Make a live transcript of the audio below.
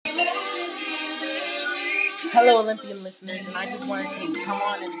Hello, Olympian listeners, and I just wanted to come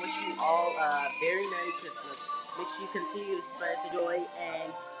on and wish you all a very Merry Christmas. Make sure you continue to spread the joy,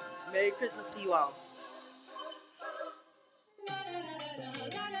 and Merry Christmas to you all.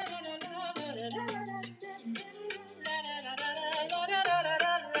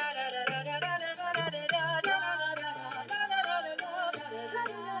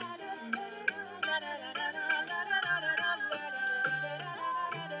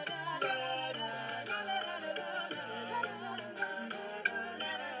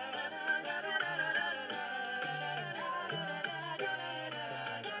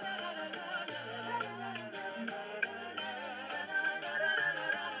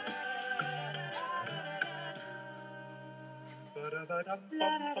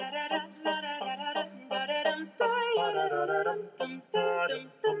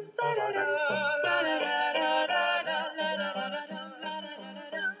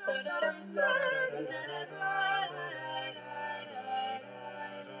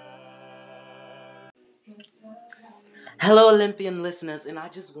 Hello, Olympian listeners, and I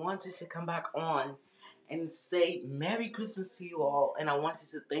just wanted to come back on and say Merry Christmas to you all. And I wanted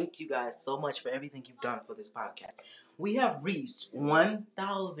to thank you guys so much for everything you've done for this podcast. We have reached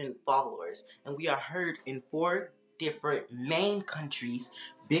 1,000 followers, and we are heard in 4 different main countries,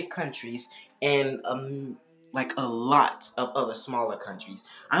 big countries, and like a lot of other smaller countries.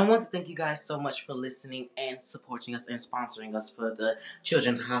 I want to thank you guys so much for listening and supporting us and sponsoring us for the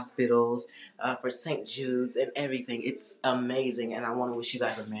children's hospitals, for St. Jude's and everything. It's amazing, and I want to wish you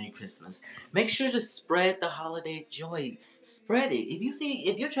guys a Merry Christmas. Make sure to spread the holiday joy. Spread it.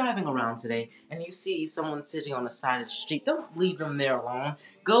 If you're driving around today and you see someone sitting on the side of the street, don't leave them there alone.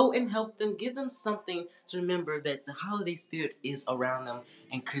 Go and help them. Give them something to remember that the holiday spirit is around them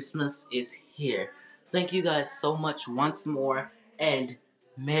and Christmas is here. Thank you guys so much once more, and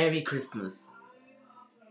Merry Christmas.